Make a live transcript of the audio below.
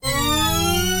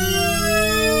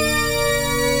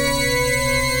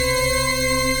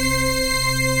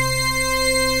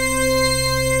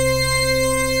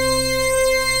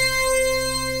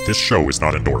This show is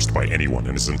not endorsed by anyone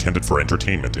and is intended for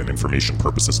entertainment and information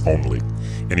purposes only.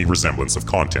 Any resemblance of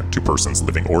content to persons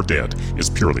living or dead is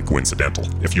purely coincidental.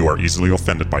 If you are easily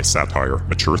offended by satire,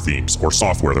 mature themes, or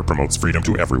software that promotes freedom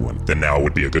to everyone, then now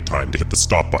would be a good time to hit the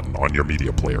stop button on your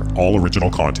media player. All original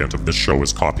content of this show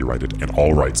is copyrighted and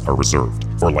all rights are reserved.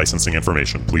 For licensing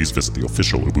information, please visit the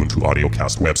official Ubuntu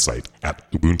Audiocast website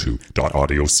at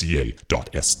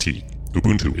ubuntu.audioca.st.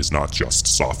 Ubuntu is not just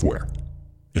software.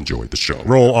 Enjoy the show.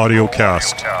 Roll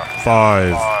Audiocast.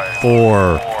 5,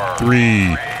 4,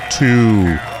 3, 2,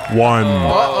 1, 0.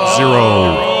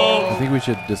 I think we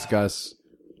should discuss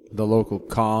the local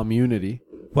community.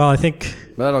 Well, I think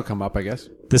That'll come up, I guess.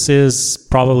 this is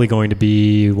probably going to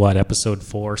be, episode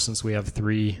 4, since we have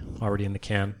 3 already in the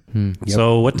can. Yep.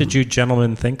 So what did you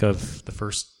gentlemen think of the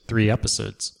first 3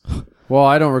 episodes? Well,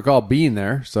 I don't recall being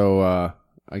there, so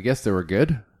I guess they were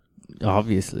good.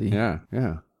 Obviously. Yeah.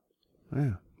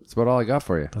 That's about all I got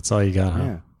for you. That's all you got, huh?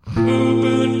 Yeah.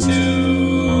 Ubuntu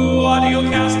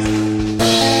Audiocast.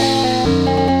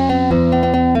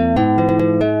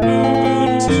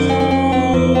 Ubuntu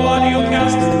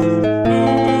Audiocast.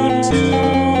 Ubuntu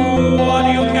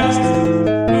Audiocast.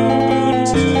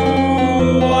 Ubuntu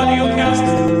Audiocast.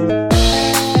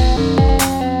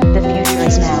 The future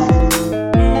is now.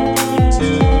 Ubuntu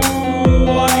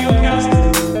Audiocast.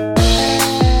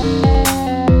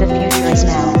 The future is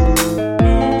now.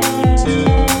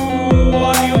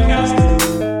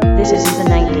 This is the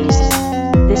 90s.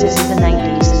 This is the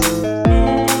 90s.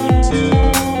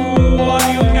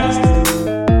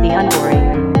 The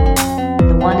unboring.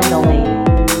 The one and only.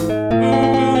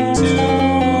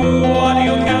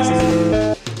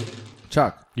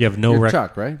 Chuck. You have no You're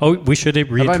Chuck, right? Oh, we should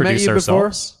reintroduce you before?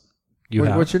 ourselves. You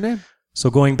have. What's your name? So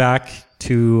going back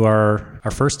to our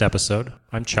first episode,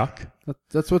 I'm Chuck.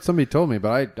 That's what somebody told me,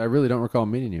 but I really don't recall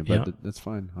meeting you, but Yeah. that's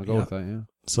fine. I'll go Yeah. with that, yeah.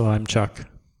 So I'm Chuck.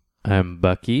 I'm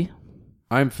Bucky.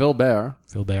 I'm Phil Bear.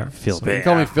 Phil Bear. Phil So- You can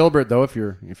call me Philbert, though, if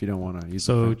you don't want to use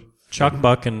So it. Chuck,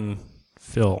 Buck, and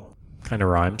Phil kind of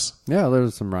rhymes. Yeah,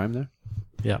 there's some rhyme there.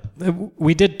 Yeah.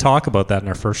 We did talk about that in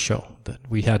our first show. That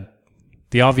we had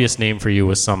the obvious name for you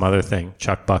was some other thing,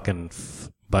 Chuck, Buck,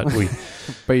 but we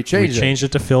But you changed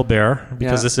it to Phil Bear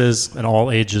because Yeah. this is an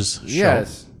all ages show.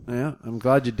 Yes. Yeah, I'm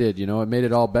glad you did. It made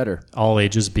it all better. All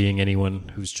ages being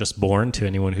anyone who's just born to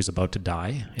anyone who's about to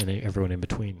die and everyone in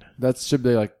between. That should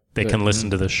be like... They can listen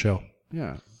to this show.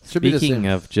 Yeah. Should be the Speaking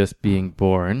same. of just being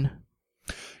born,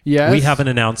 Yes. We have an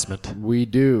announcement. We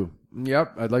do.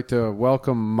 Yep. I'd like to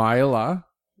welcome Myla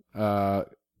to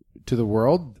the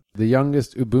world. The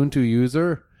youngest Ubuntu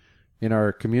user in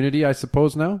our community, I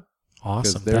suppose, now.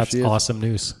 Awesome. there That's she is. awesome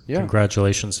news. Yeah.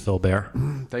 Congratulations, Phil Bear.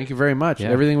 Thank you very much. Yeah.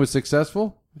 Everything was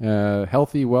successful.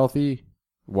 Healthy, wealthy,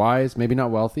 wise. Maybe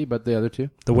not wealthy, but the other two.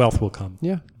 The wealth will come.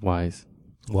 Yeah. wise.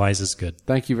 Wise is good.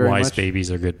 Thank you very Wise much.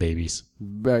 babies are good babies.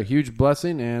 A huge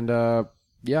blessing. And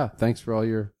thanks for all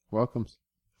your welcomes.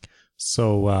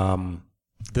 So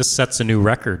this sets a new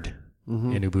record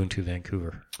in Ubuntu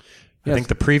Vancouver. I Yes. think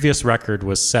the previous record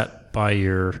was set by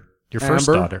your first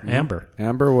Amber. daughter, Amber.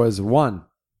 Amber was 1,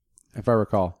 if I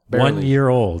recall. Barely. 1 year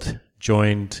old,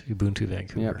 joined Ubuntu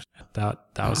Vancouver. Yep.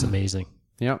 That was amazing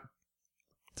Yep.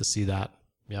 to see that.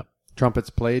 Yep. Trumpets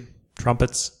played.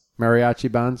 Trumpets,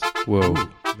 Mariachi bands. Whoa.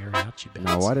 mariachi bands.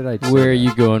 Now, why did I say Where are that?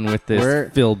 you going with this, Where-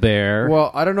 Phil Bear? Well,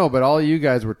 I don't know, but all you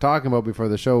guys were talking about before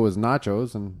the show was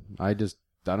nachos, and I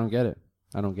don't get it.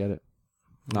 I don't get it.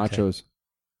 Nachos.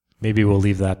 Maybe we'll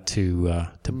leave that to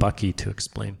Bucky to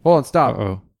explain. Hold on, stop.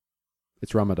 Uh-oh.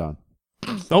 It's Ramadan.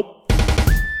 Oh.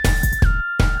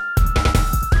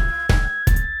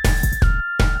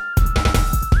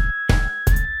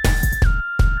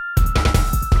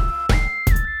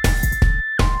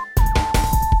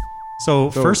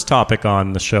 So first topic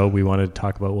on the show we wanted to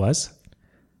talk about was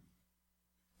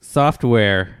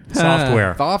Software.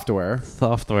 software. Software.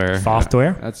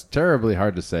 Software? That's terribly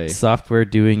hard to say. Software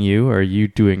doing you, or you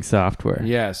doing software?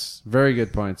 Yes, very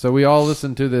good point. So we all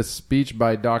listened to this speech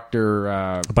by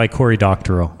Dr. By Cory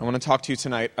Doctorow. I want to talk to you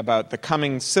tonight about the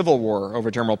coming civil war over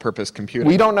general-purpose computing.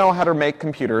 We don't know how to make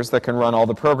computers that can run all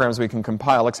the programs we can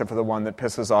compile, except for the one that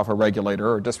pisses off a regulator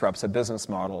or disrupts a business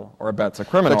model or abets a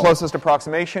criminal. The closest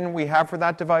approximation we have for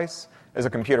that device is a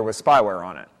computer with spyware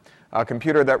on it. A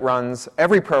computer that runs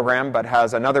every program but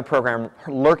has another program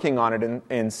lurking on it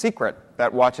in secret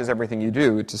that watches everything you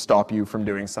do to stop you from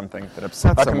doing something that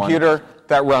upsets someone. A computer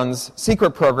that runs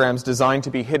secret programs designed to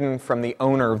be hidden from the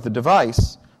owner of the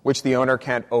device which the owner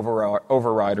can't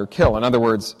override or kill. In other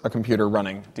words, a computer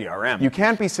running DRM. You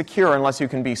can't be secure unless you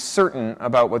can be certain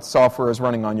about what software is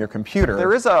running on your computer.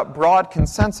 There is a broad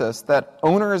consensus that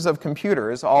owners of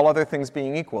computers, all other things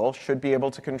being equal, should be able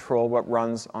to control what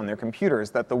runs on their computers,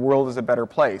 that the world is a better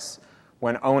place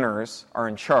when owners are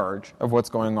in charge of what's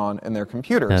going on in their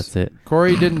computers. That's it.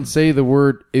 Corey didn't say the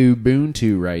word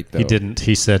Ubuntu right, though. He didn't.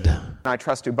 He said I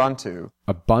trust Ubuntu.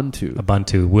 Ubuntu.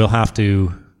 Ubuntu. We'll have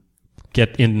to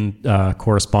get in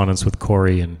correspondence with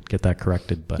Corey and get that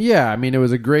corrected. But Yeah, I mean, it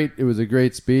was a great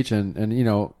speech, and you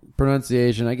know,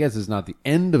 pronunciation, I guess, is not the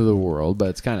end of the world, but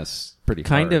it's kind of pretty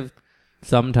Kind hard. of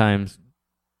sometimes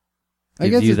I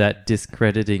gives guess you it- that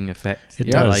discrediting effect. It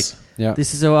You're does. Like, Yeah.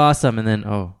 this is so awesome, and then,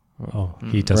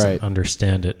 he doesn't Right.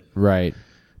 understand it. Right.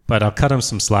 But I'll cut him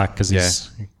some slack because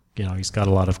he's got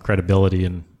a lot of credibility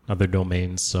in other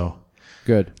domains. So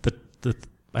Good.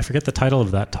 I forget the title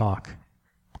of that talk.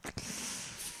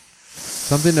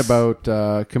 Something about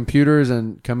computers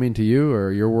and coming to you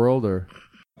or your world, or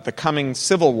The coming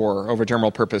civil war over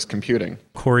general purpose computing.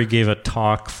 Corey gave a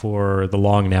talk for the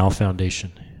Long Now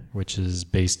Foundation, which is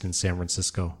based in San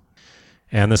Francisco.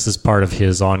 And this is part of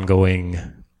his ongoing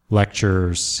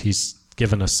lectures. He's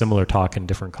given a similar talk in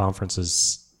different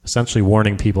conferences, essentially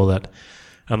warning people that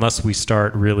unless we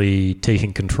start really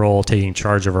taking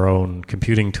charge of our own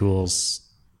computing tools,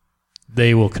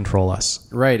 they will control us.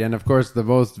 right. And of course, the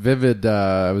most vivid.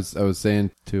 I was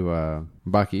saying to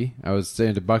Bucky. I was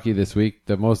saying to Bucky this week.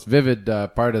 The most vivid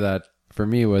part of that for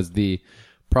me was the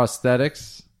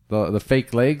prosthetics, the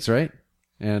fake legs, right?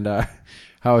 And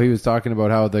how he was talking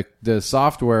about how the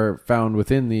software found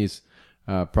within these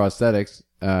prosthetics,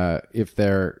 if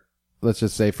they're, let's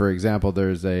just say, for example,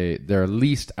 they're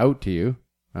leased out to you,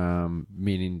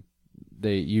 meaning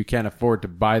you can't afford to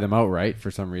buy them outright for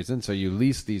some reason, so you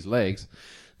lease these legs,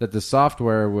 that the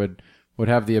software would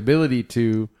have the ability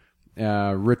to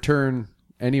return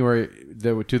anywhere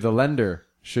to the lender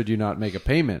should you not make a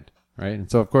payment, right?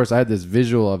 And so of course I had this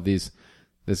visual of this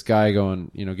guy going,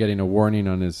 getting a warning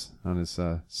on his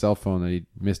cell phone that he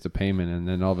missed a payment, and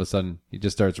then all of a sudden he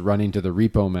just starts running to the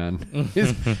repo man.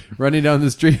 He's running down the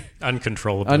street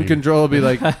uncontrollably,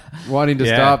 like wanting to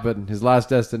stop, but his last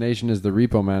destination is the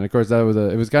repo man. Of course, it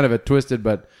was kind of a twisted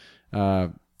but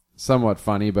somewhat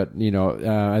funny, but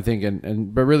I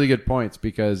think but really good points,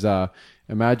 because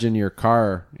imagine your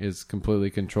car is completely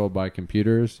controlled by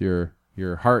computers.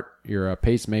 Your heart, you're a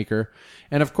pacemaker.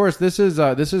 And of course, this is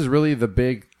really the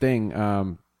big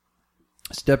thing.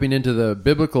 Stepping into the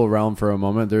biblical realm for a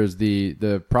moment, there's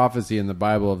the prophecy in the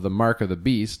Bible of the mark of the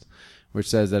beast, which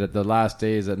says that at the last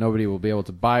days that nobody will be able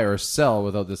to buy or sell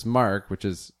without this mark, which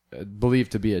is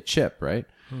believed to be a chip, right?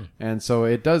 And so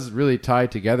it does really tie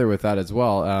together with that as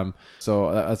well.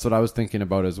 So that's what I was thinking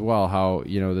about as well, how,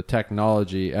 the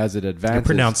technology as it advances. You're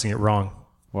pronouncing it wrong.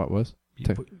 What was?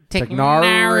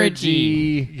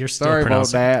 Technology. You're still Sorry about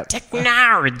pronouncing that.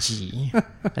 technology.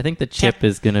 I think the chip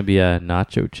is going to be a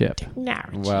nacho chip.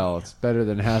 Well, it's better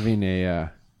than having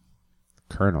a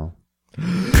kernel.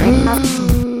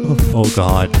 Oh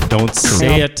God! Don't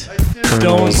say it.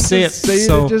 Don't say it.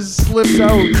 It just slipped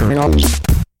out.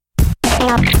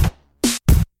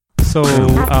 So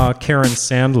Karen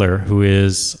Sandler, who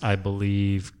is, I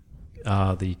believe,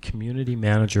 the community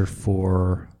manager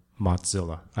for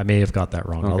Mozilla. I may have got that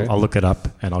wrong. Okay. I'll look it up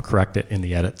and I'll correct it in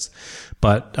the edits.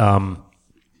 But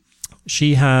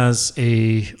she has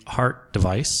a heart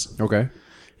device. Okay.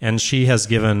 And she has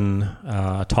given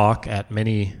a talk at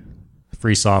many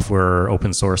free software,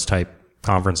 open source type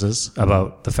conferences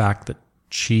about the fact that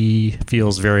she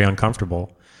feels very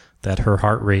uncomfortable that her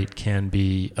heart rate can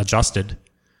be adjusted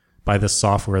by this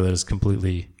software that is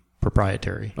completely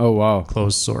proprietary. Oh, wow.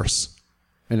 Closed source.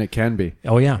 And it can be.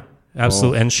 Oh, yeah.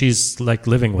 Absolutely. And she's like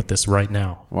living with this right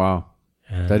now. Wow.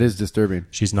 And That is disturbing.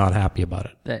 she's not happy about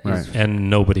it. That Right. is And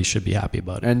nobody should be happy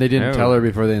about it. And they didn't Oh. tell her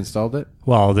before they installed it?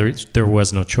 Well, there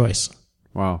was no choice.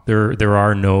 Wow. There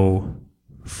are no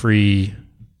free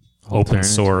open Alternative.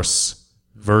 source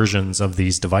versions of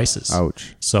these devices.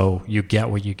 Ouch. So you get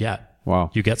what you get. Wow.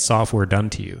 You get software done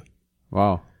to you.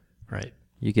 Wow. Right.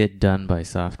 You get done by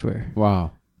software.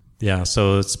 Wow. Yeah,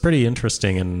 so it's pretty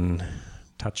interesting and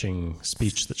touching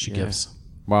speech that she gives.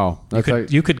 Wow. That's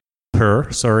You could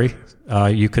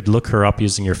you could look her up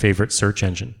using your favorite search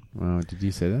engine. wow. Did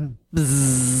you say that?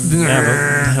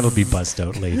 That'll be buzzed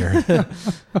out later.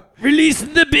 Release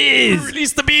the bees!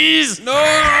 Release the bees!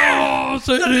 No!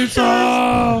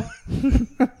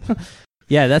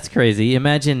 Yeah, that's crazy.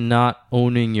 Imagine not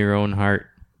owning your own heart.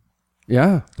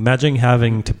 Yeah. Imagine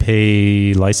having to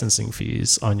pay licensing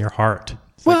fees on your heart.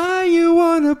 Why you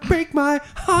wanna break my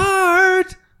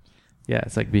heart? Yeah,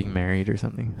 it's like being married or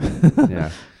something.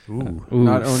 Yeah. Ooh.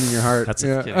 Not owning your heart. That's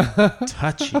yeah. a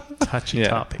touchy Yeah.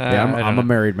 topic. Yeah, I don't I'm a know.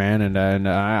 married man, and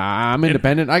I'm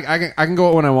independent. I can go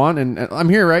out when I want, and I'm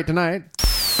here right tonight.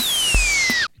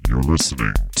 You're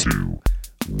listening to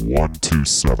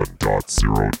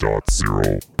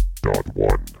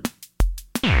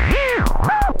 127.0.0.1.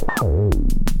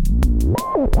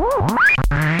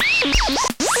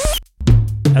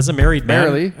 As a married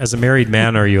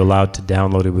man, are you allowed to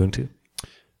download Ubuntu?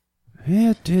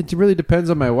 Yeah, it really depends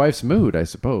on my wife's mood, I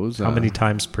suppose. How many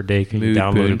times per day can you Mood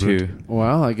download Ubuntu. Ubuntu?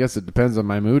 Well, I guess it depends on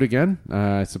my mood again.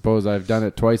 I suppose I've done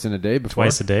it twice in a day before.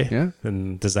 Twice a day? Yeah.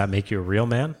 And does that make you a real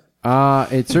man?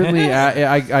 It certainly.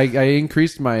 I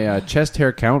increased my chest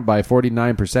hair count by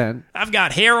 49%. I've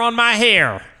got hair on my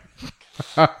hair.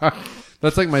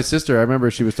 That's like my sister. I remember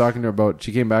she was talking to her about.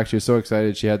 She came back. She was so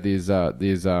excited. She had these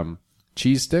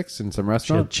cheese sticks in some She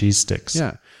restaurant. had cheese sticks.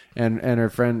 Yeah. And her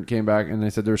friend came back and they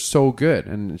said they're so good.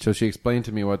 And so she explained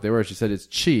to me what they were. She said it's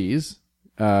cheese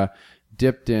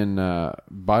dipped in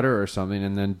butter or something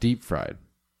and then deep fried.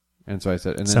 And so I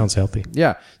said, and then, Sounds healthy.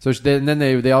 yeah. So and then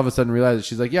they all of a sudden realized it.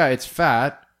 She's like, yeah, it's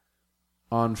fat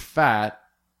on fat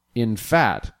in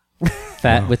fat.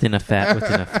 Fat within a fat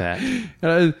within a fat.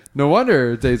 No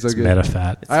wonder it tastes so It's good.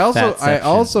 meta-fat. I Fatception.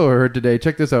 also heard today,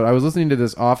 check this out. I was listening to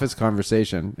this office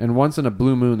conversation, and once in a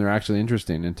blue moon, they're actually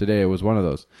interesting. And today it was one of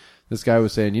those. This guy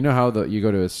was saying, you know how you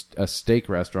go to a steak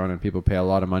restaurant and people pay a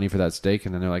lot of money for that steak,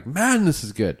 and then they're like, man, this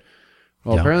is good.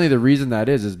 Well, Yeah. apparently the reason that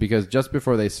is because just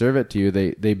before they serve it to you,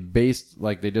 they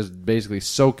just basically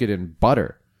soak it in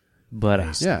butter.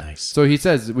 But Yeah. Nice. So he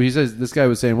says, this guy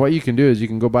was saying, what you can do is you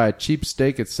can go buy a cheap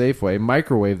steak at Safeway,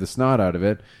 microwave the snot out of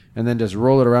it, and then just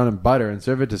roll it around in butter and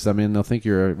serve it to somebody, and they'll think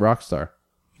you're a rock star.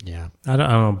 Yeah. I don't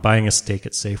know. Buying a steak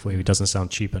at Safeway doesn't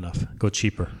sound cheap enough. Go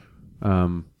cheaper.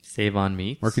 Save on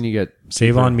meats. Where can you get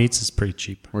Save on Meats is pretty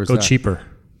cheap. Where's Go that? cheaper.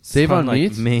 Save on like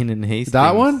Meats? Maine and Hastings.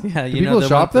 That one? Yeah, Do you know people the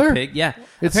shop one with the there? pig? Yeah,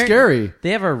 It's Apparently- scary.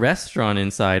 They have a restaurant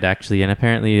inside actually, and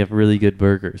apparently they have really good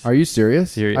burgers. Are you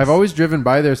serious? Serious. I've always driven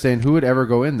by there saying, who would ever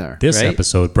go in there? This Right?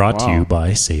 episode brought to Wow. you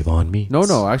by Save on Meats.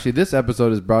 No. Actually, this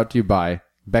episode is brought to you by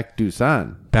Bec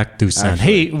Dusan. Back to San.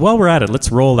 Actually. Hey, while we're at it,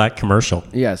 let's roll that commercial.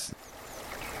 Yes.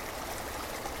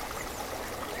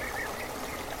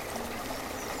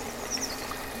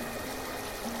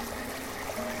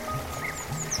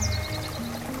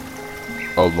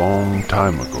 A long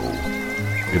time ago,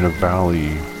 in a valley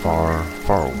far,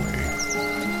 far away,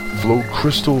 flowed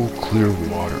crystal clear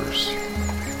waters.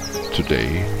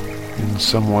 Today, in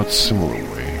somewhat similar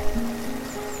way,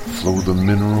 flow the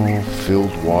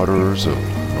mineral-filled waters of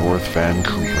North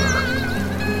Vancouver.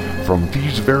 From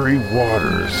these very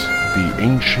waters, the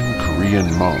ancient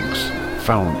Korean monks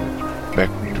founded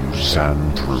Baekdusan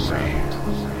Brewery.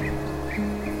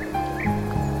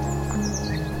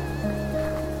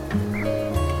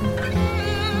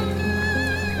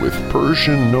 With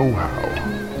Persian know-how,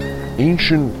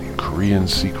 ancient Korean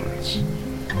secrets,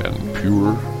 and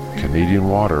pure Canadian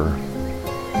water,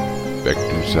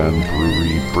 Baekdusan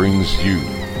Brewery brings you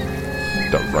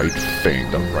the right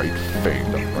thing.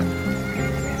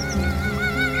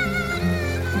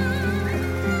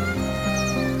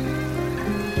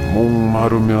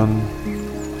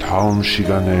 목마르면 다음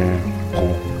시간에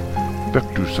꼭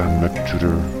백두산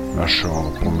맥주를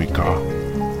마셔봅니까?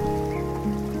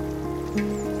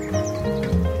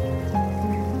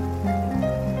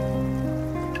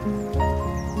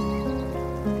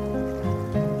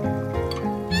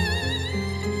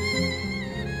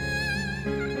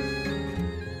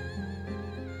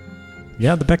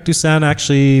 Yeah, the Baekdusan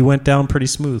actually went down pretty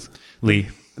smoothly.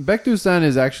 Bec Dusan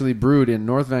is actually brewed in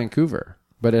North Vancouver,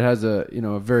 but it has a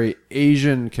very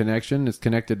Asian connection. It's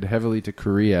connected heavily to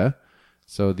Korea.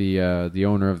 So the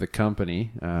owner of the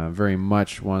company very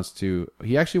much wants to.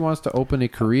 He actually wants to open a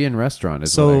Korean restaurant.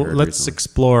 Is what I So heard let's recently.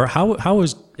 explore how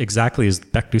exactly is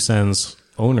Baekdusan's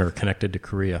owner connected to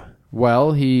Korea?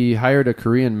 Well, he hired a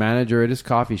Korean manager at his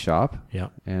coffee shop. Yeah.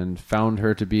 And found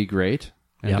her to be great,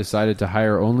 and Yep. decided to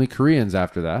hire only Koreans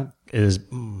after that.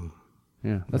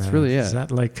 Yeah, that's really it. Is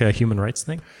that like a human rights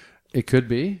thing? It could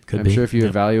be. Could I'm be. sure if you Yep.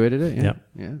 evaluated it. Yeah.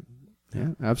 Yep. Yeah,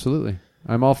 absolutely.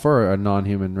 I'm all for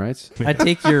non-human rights. I'd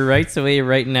take your rights away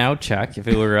right now, Chuck, if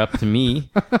it were up to me.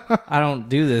 I don't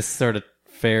do this sort of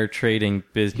fair trading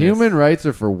business. Human rights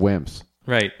are for wimps.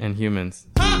 Right, and humans.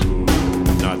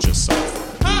 Not just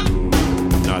soft.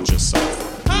 Not just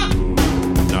soft.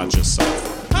 Not just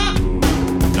soft.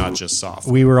 Not just soft.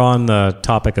 We were on the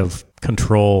topic of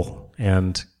control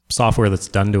and software that's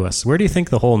done to us. Where do you think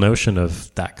the whole notion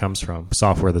of that comes from?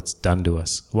 Software that's done to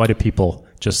us. Why do people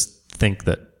just think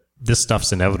that this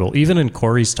stuff's inevitable? Even in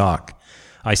Corey's talk,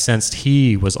 I sensed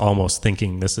he was almost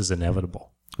thinking this is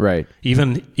inevitable. Right.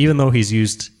 Even though he's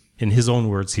used, in his own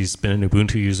words, he's been an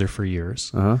Ubuntu user for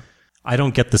years. I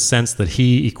don't get the sense that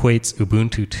he equates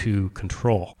Ubuntu to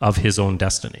control of his own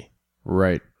destiny.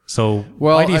 Right. So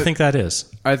why do you think that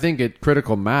is? I think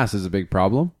critical mass is a big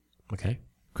problem. Okay.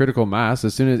 Critical mass,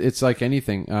 as soon as it's like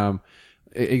anything.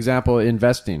 Example,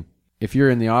 investing. If you're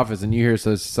in the office and you hear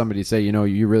somebody say,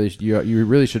 you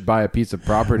really should buy a piece of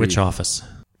property. Which office?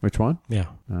 Which one? Yeah.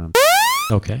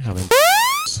 Okay. I mean,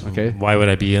 okay. Why would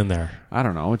I be in there? I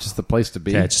don't know. It's just the place to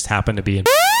be. Yeah, it just happened to be in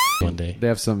one day. They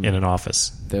have some in an office.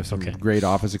 They have some great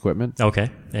office equipment.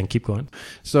 Okay, and keep going.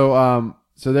 So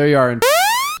there you are. And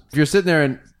if you're sitting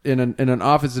there in an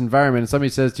office environment and somebody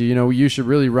says to you, you should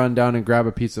really run down and grab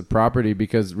a piece of property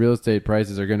because real estate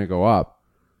prices are going to go up.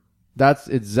 That's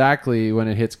exactly when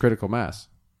it hits critical mass.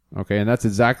 Okay. And that's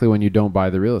exactly when you don't buy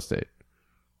the real estate.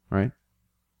 Right.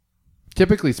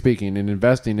 Typically speaking, in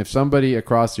investing, if somebody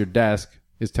across your desk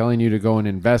is telling you to go and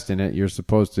invest in it, you're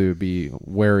supposed to be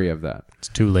wary of that. It's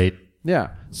too late.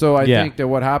 Yeah. So I think that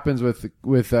what happens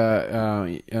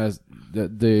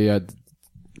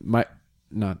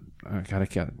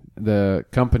the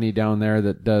company down there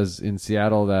that does in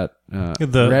Seattle that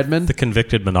Redmond, the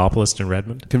convicted monopolist in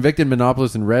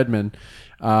Redmond,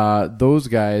 those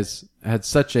guys had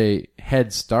such a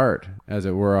head start, as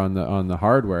it were, on the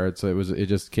hardware. So it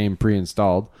just came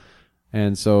pre-installed.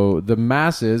 And so the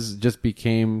masses just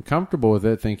became comfortable with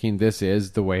it, thinking this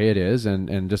is the way it is.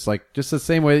 And just the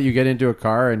same way that you get into a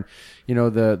car and,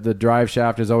 the drive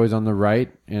shaft is always on the right.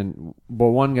 But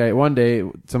one day,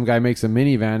 some guy makes a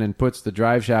minivan and puts the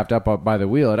drive shaft up by the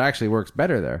wheel. It actually works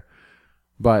better there.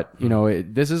 But,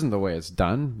 this isn't the way it's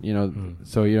done,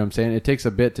 So, you know what I'm saying? It takes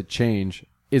a bit to change.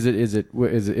 Is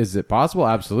it possible?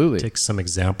 Absolutely. Take some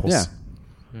examples. Yeah.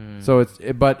 So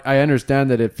but I understand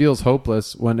that it feels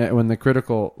hopeless when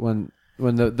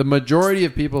the majority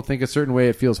of people think a certain way,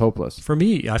 it feels hopeless. For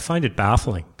me, I find it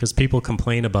baffling because people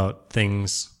complain about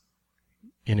things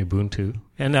in Ubuntu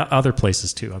and other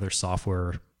places too, other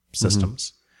software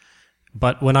systems.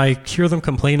 But when I hear them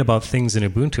complain about things in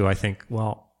Ubuntu, I think,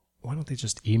 well, why don't they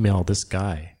just email this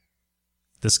guy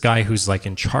who's like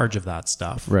in charge of that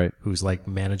stuff, right? Who's like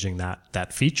managing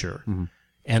that feature,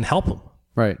 and help them.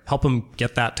 Right. Help them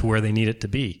get that to where they need it to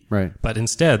be. Right. But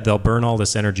instead, they'll burn all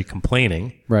this energy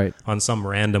complaining right. on some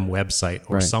random website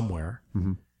or somewhere,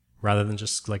 rather than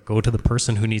just like go to the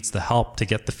person who needs the help to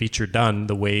get the feature done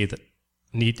the way that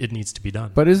it needs to be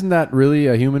done. But isn't that really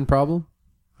a human problem?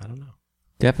 I don't know.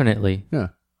 Definitely. Yeah.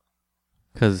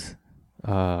 Because,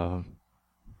 Come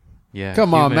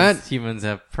on, man. Humans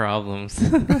have problems.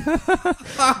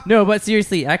 No, but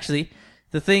seriously, actually,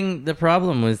 the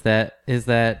problem is that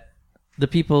the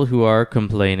people who are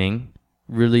complaining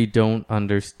really don't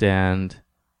understand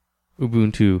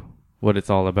Ubuntu, what it's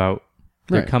all about.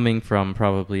 They're coming from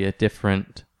probably a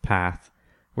different path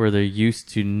where they're used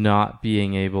to not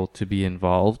being able to be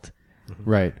involved.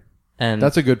 Right. And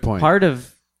that's a good point. Part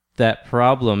of that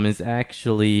problem is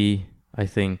actually, I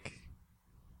think,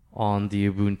 on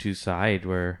the Ubuntu side,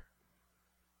 where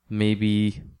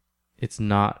maybe it's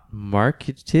not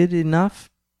marketed enough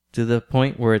to the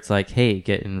point where it's like, hey,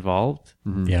 get involved.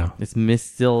 Yeah. It's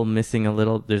still missing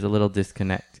there's a little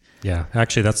disconnect. Yeah,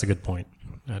 actually, that's a good point.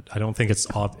 I don't think it's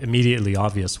immediately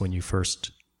obvious when you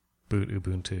first boot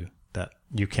Ubuntu that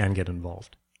you can get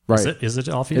involved. Right. Is it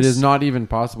obvious? It is not even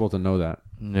possible to know that.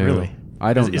 No. Really?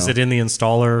 I don't know. Is it in the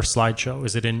installer slideshow?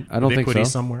 Is it in I don't Ubiquity think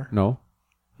so. somewhere? No.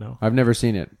 No. I've never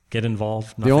seen it. Get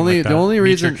involved. The only Meet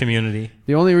reason your community.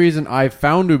 The only reason I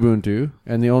found Ubuntu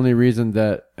and the only reason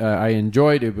that I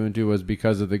enjoyed Ubuntu was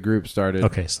because of the group started.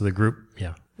 Okay, so the group,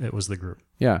 it was the group.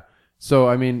 Yeah. So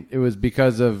I mean, it was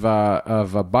because of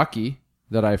Bucky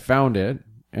that I found it,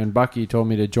 and Bucky told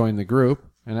me to join the group,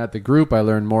 and at the group I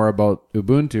learned more about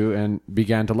Ubuntu and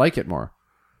began to like it more.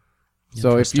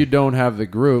 So if you don't have the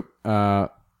group,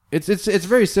 it's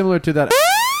very similar to that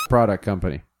product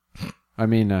company. I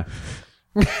mean, that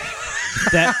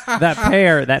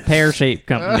pear-shaped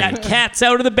company. That cat's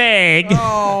out of the bag.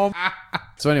 Oh.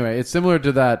 So anyway, it's similar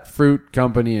to that fruit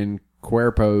company in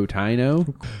Cuerpotino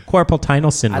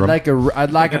syndrome.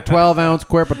 I'd like a 12-ounce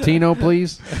Cuerpotino,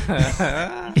 please.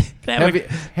 heavy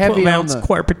 12-ounce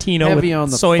Cuerpotino heavy with on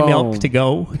the soy foam. milk to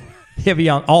go. Heavy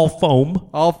on all foam.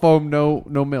 All foam, no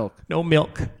milk. No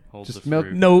milk. Just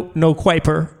milk. No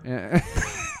Quaper. Yeah.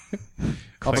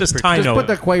 Just Tino. Just put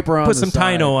the Quaper on. Put the some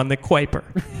side. Tino on the Quaper.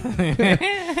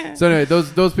 So anyway,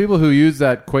 those people who use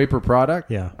that Quaper product,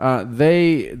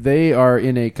 they are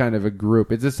in a kind of a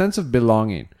group. It's a sense of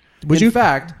belonging. In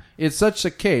fact, it's such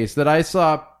a case that I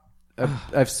saw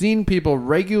I've seen people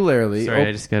regularly. Sorry,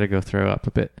 I just got to go throw up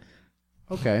a bit.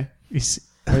 Okay. He's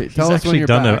Wait, tell us when actually you're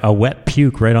done back. a wet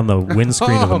puke right on the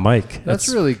windscreen of the mic. That's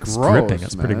really gross. It's dripping.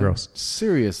 That's pretty man. gross.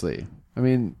 Seriously. I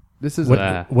mean, this is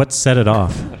What set it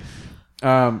off?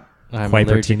 I'm Quite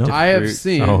allergic to Bertino? I have fruit.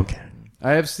 seen. Oh, okay.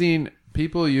 I have seen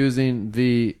people using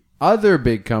the other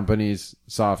big company's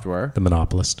software, The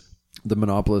monopolist. the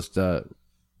monopolist. Yep,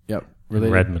 In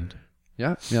related. Redmond.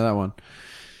 Yeah, that one.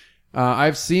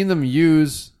 I've seen them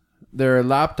use their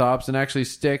laptops and actually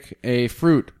stick a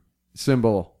fruit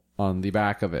symbol on the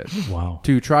back of it Wow.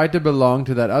 to try to belong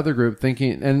to that other group,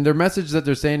 thinking, and their message that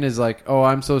they're saying is like, "Oh,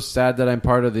 I'm so sad that I'm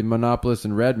part of the monopolist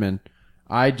in Redmond.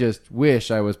 I just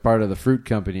wish I was part of the fruit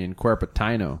company in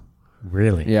Cupertino."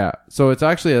 Really? Yeah. So it's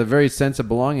actually a very sense of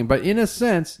belonging. But in a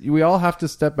sense, we all have to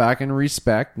step back and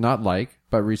respect, not like,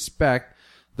 but respect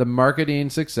the marketing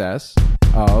success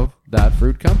of that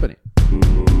fruit company.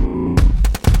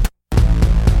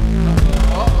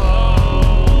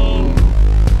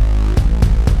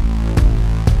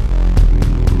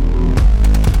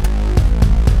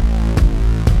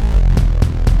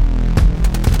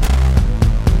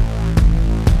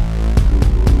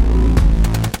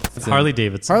 Harley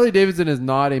Davidson. Harley Davidson is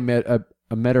not a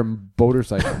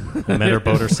motorcycle. A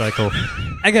motorcycle.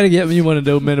 I got to get me one of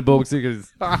those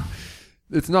motorcycles.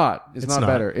 It's not. It's not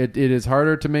better. It is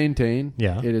harder to maintain.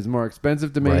 Yeah. It is more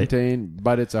expensive to Right. maintain,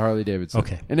 but it's a Harley Davidson.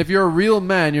 Okay. And if you're a real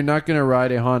man, you're not going to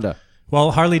ride a Honda.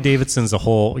 Well, Harley Davidson's a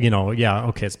whole,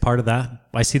 it's part of that.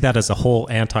 I see that as a whole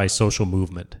anti-social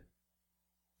movement.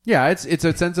 Yeah, it's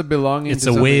a sense of belonging. It's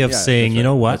to a way something. of Yeah, saying, that's you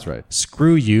know right. what? That's right.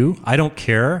 Screw you. I don't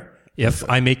care if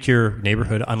I make your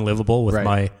neighborhood unlivable with Right.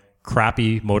 my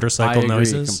crappy I motorcycle agree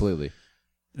noises. completely.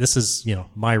 This is,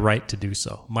 my right to do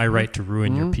so. My right to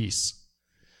ruin your peace.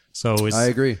 So is I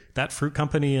agree. that fruit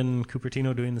company in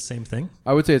Cupertino doing the same thing?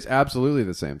 I would say it's absolutely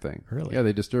the same thing. Really? Yeah,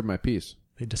 they disturb my peace.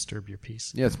 They disturb your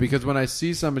peace. Yes, because when I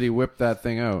see somebody whip that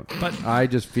thing out, But I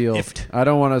just feel if- I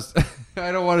don't want to.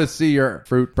 I don't want to see your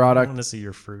fruit I product. want to see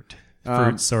your fruit.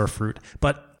 Fruits or fruit.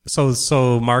 But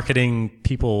so marketing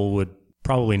people would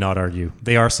probably not argue.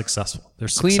 They are successful. They're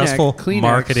successful Kleenex.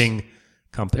 marketing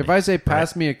company. If I say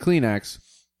pass me a Kleenex,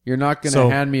 you're not going to So-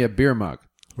 hand me a beer mug.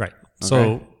 Right.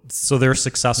 So they're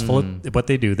successful at what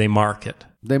they do. They market.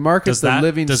 They market Does the that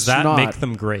living does that snot. make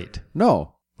them great?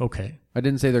 No, Okay. I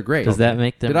didn't say they're great. Does that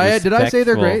make them Did I say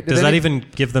they're respectful? great? Does that even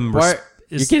give them Why-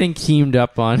 You're getting teamed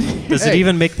up on. does it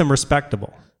even make them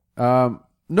respectable?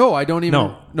 No, I don't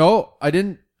even. No, I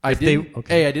didn't. I If they- didn't.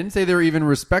 okay. Hey, I didn't say they were even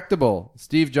respectable.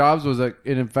 Steve Jobs was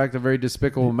in fact, a very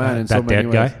despicable man in so that many dead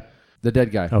ways. guy? The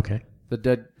dead guy. Okay. The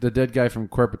dead guy from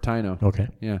Cupertino. Okay.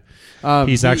 Yeah.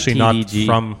 He's actually not TDG.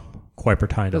 from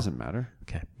Cupertino. Doesn't matter.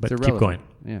 Okay. But It's keep going. irrelevant.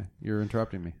 Yeah, you're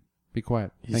interrupting me. Be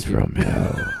quiet. Thank you.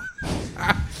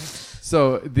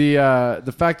 So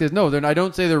the fact is, no, I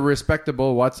don't say they're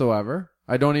respectable whatsoever.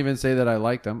 I don't even say that I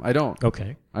like them. I don't.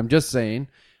 Okay. I'm just saying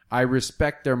I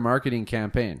respect their marketing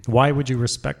campaign. Why would you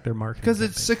respect their marketing? Because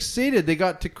it succeeded. They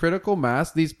got to critical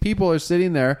mass. These people are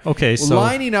sitting there Okay, so-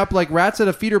 lining up like rats at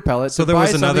a feeder pellet So to there buy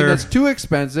was something another- that's too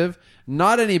expensive,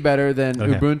 not any better than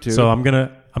Okay. Ubuntu. So I'm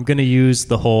gonna use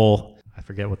the whole. I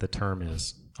forget what the term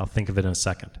is. I'll think of it in a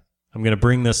second. I'm gonna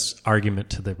bring this argument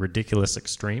to the ridiculous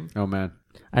extreme. oh, man.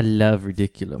 I love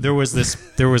ridiculous. There was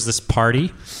this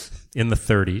party in the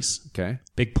 30s. Okay.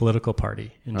 Big political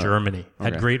party in Germany.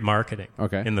 Had okay. great marketing.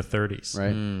 Okay. In the 30s.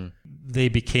 Right. They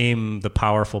became the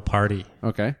powerful party.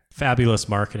 Okay. Fabulous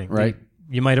marketing. Right.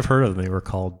 You might have heard of them. They were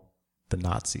called the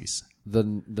Nazis. The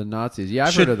Nazis. Yeah,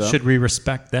 I've heard of them. Should we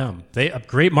respect them? They have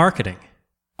great marketing.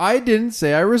 I didn't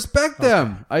say I respect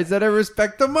them. I said I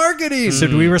respect the marketing.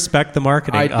 Should we respect the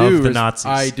marketing I do. of the Nazis?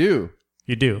 I do.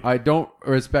 You do. I don't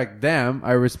respect them.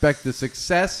 I respect the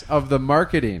success of the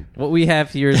marketing. What we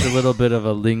have here is a little bit of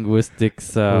a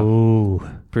linguistics Ooh.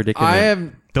 predicament. I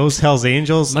am. Those Hell's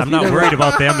Angels, I'm not worried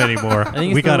about them anymore. think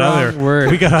it's We the got wrong other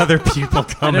word. we got other people I don't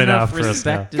coming know after if us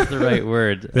now. respect is the right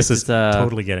word. This is It's,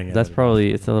 totally getting That's edited.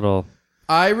 probably it's a little.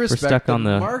 I respect stuck the on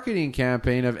the- marketing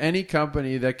campaign of any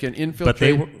company that can But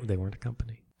infiltrate. they weren't a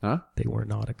company. Huh? They were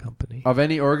not a company. Of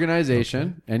any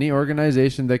organization, any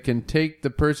organization that can take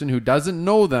the person who doesn't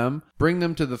know them, bring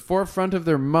them to the forefront of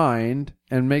their mind,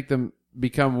 and make them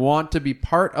want to be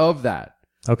part of that.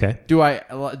 Okay. Do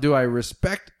I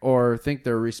respect or think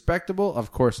they're respectable?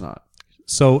 Of course not.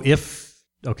 So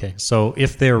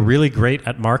if they're really great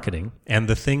at marketing and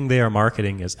the thing they are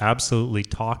marketing is absolutely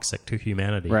toxic to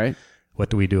humanity, Right. what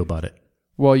do we do about it?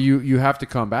 Well, you have to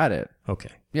combat it.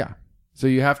 Okay. Yeah. So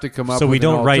you have to come up So with we an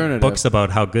don't write alternative. books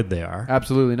about how good they are.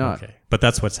 Absolutely not. Okay. But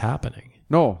that's what's happening.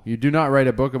 No, you do not write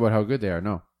a book about how good they are.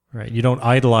 No. Right. You don't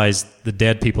idolize the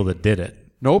dead people that did it.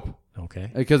 Nope.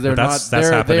 Okay. Because they're But not. that's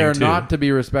They happening are too. not to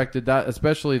be respected. That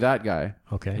especially that guy.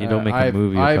 Okay. You don't make a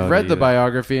movie about I've read it the either.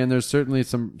 biography, and there's certainly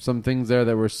some things there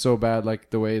that were so bad,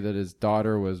 like the way that his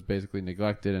daughter was basically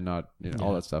neglected and not,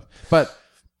 all that stuff. But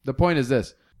the point is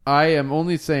this: I am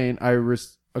only saying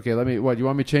okay, let me. What you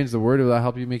want me to change the word? Will that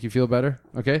help you make you feel better?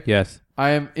 Okay. Yes.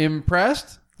 I am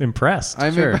impressed. Impressed.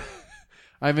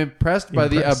 I'm impressed by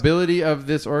the Impressed. ability of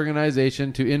this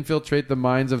organization to infiltrate the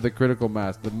minds of the critical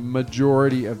mass, the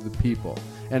majority of the people,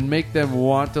 and make them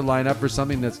want to line up for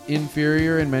something that's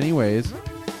inferior in many ways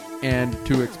and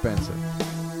too expensive.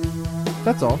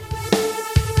 That's all.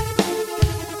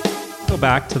 Go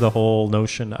back to the whole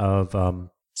notion of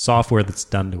software that's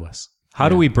done to us. How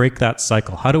do we break that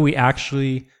cycle? How do we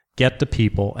actually get to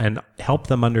people and help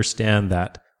them understand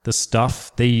that the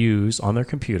stuff they use on their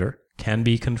computer can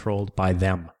be controlled by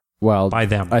them? Well, By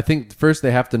them. I think first they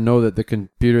have to know that the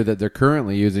computer that they're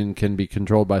currently using can be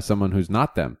controlled by someone who's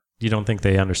not them. You don't think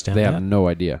they understand They that? have no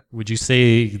idea. Would you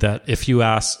say that if you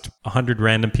asked 100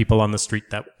 random people on the street,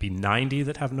 that would be 90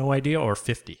 that have no idea, or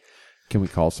 50? Can we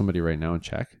call somebody right now and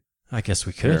check? I guess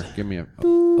we could. Here, give me a...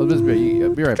 I'll just be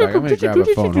right back. I'm going to grab a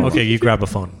phone. Hold on. Okay, you grab a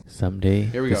phone. Someday,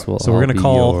 Here we this go. will So we're all going to be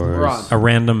call yours. a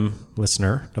random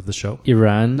listener of the show.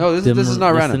 Iran. No, this is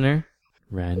not random. listener.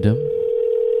 Random.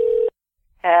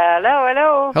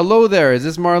 Hello. Hello there. Is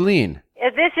this Marlene?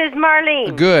 This is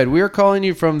Marlene. Good. We are calling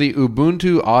you from the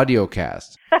Ubuntu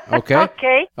Audiocast. Okay?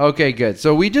 Okay. Okay, good.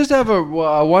 So we just have a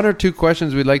one or two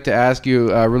questions we'd like to ask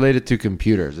you related to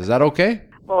computers. Is that okay?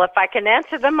 Well, if I can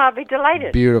answer them, I'll be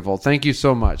delighted. Beautiful. Thank you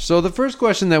so much. So the first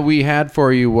question that we had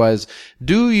for you was,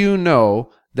 do you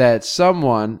know that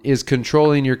someone is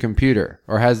controlling your computer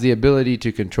or has the ability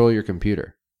to control your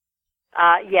computer?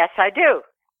 Yes, I do.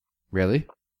 Really?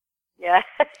 Yeah.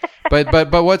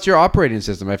 But what's your operating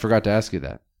system? I forgot to ask you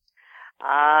that.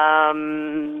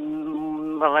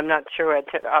 Well, I'm not sure what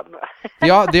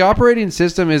The operating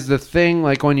system is the thing,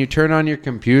 like when you turn on your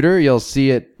computer, you'll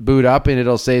see it boot up and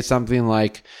it'll say something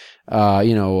like,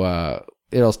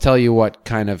 it'll tell you what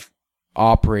kind of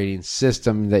operating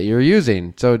system that you're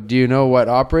using. So do you know what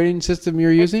operating system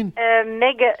you're using?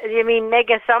 Mega. You mean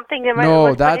Mega something?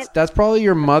 No, that's probably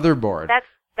your motherboard.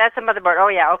 That's a motherboard. Oh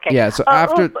yeah. Okay. Yeah. So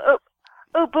after.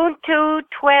 Ubuntu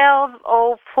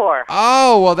 12.04.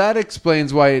 Oh, well, that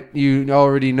explains why you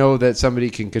already know that somebody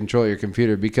can control your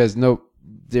computer, because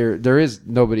there is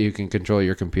nobody who can control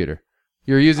your computer.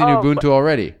 You're using Ubuntu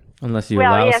already. Unless you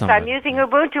Well, allow yes, someone. I'm using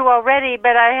Ubuntu already,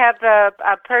 but I have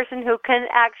a person who can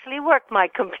actually work my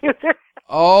computer.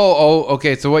 Oh,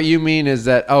 okay. So what you mean is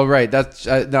that? Oh, right. That's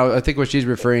now. I think what she's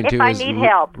referring to If I is need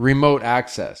help. remote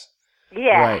access.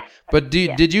 Yeah. Right. But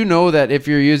did you know that if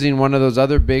you're using one of those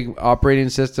other big operating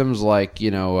systems like,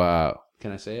 can I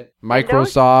say it?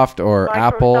 Microsoft or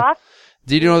Apple,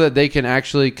 did you know that they can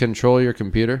actually control your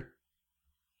computer?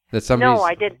 That somebody's... No,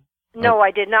 I did. No,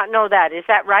 I did not know that. Is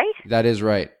that right? That is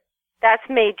right. That's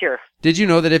major. Did you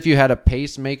know that if you had a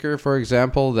pacemaker, for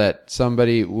example, that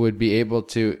somebody would be able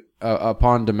to,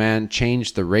 upon demand,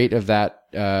 change the rate of that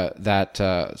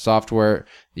software,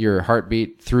 your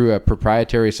heartbeat, through a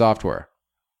proprietary software?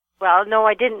 Well, no,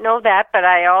 I didn't know that, but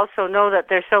I also know that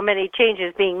there's so many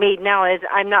changes being made now.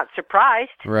 I'm not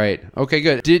surprised. Right. Okay,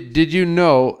 good. Did you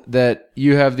know that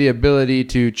you have the ability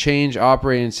to change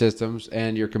operating systems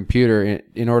and your computer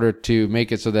in order to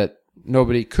make it so that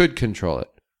nobody could control it?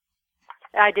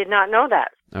 I did not know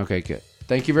that. Okay, good.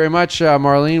 Thank you very much,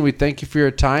 Marlene. We thank you for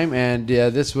your time, and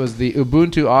this was the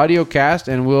Ubuntu Audiocast,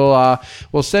 and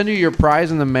we'll send you your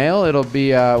prize in the mail. It'll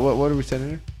be what are we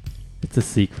sending her? It's a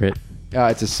secret.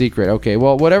 It's a secret. Okay.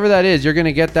 Well, whatever that is, you're going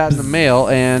to get that in the mail.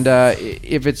 And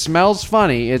if it smells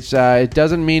funny, it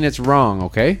doesn't mean it's wrong.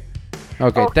 Okay.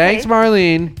 Okay. Thanks,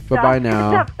 Marlene. Bye-bye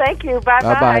now. Thank you.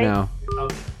 Bye-bye. Bye-bye now.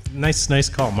 Nice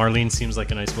call. Marlene seems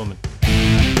like a nice woman.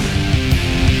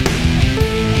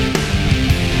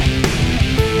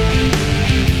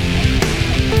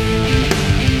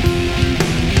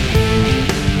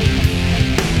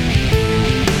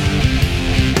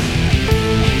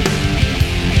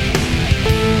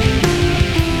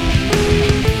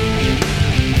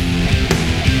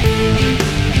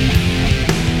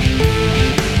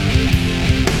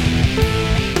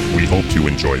 Hope you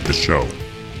enjoyed the show.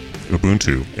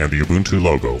 Ubuntu and the Ubuntu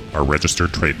logo are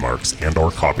registered trademarks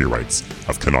and/or copyrights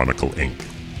of Canonical Inc.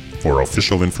 For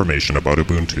official information about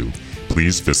Ubuntu,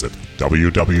 please visit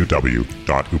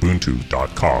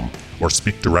www.ubuntu.com or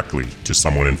speak directly to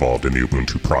someone involved in the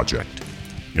Ubuntu project.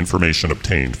 Information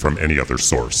obtained from any other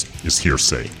source is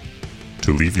hearsay.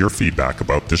 To leave your feedback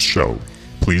about this show,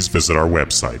 please visit our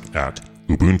website at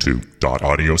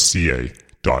ubuntu.audioca.com.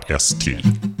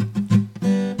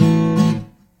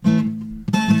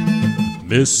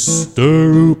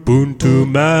 Mr. Ubuntu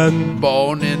Man.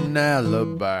 Born in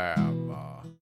Alabama.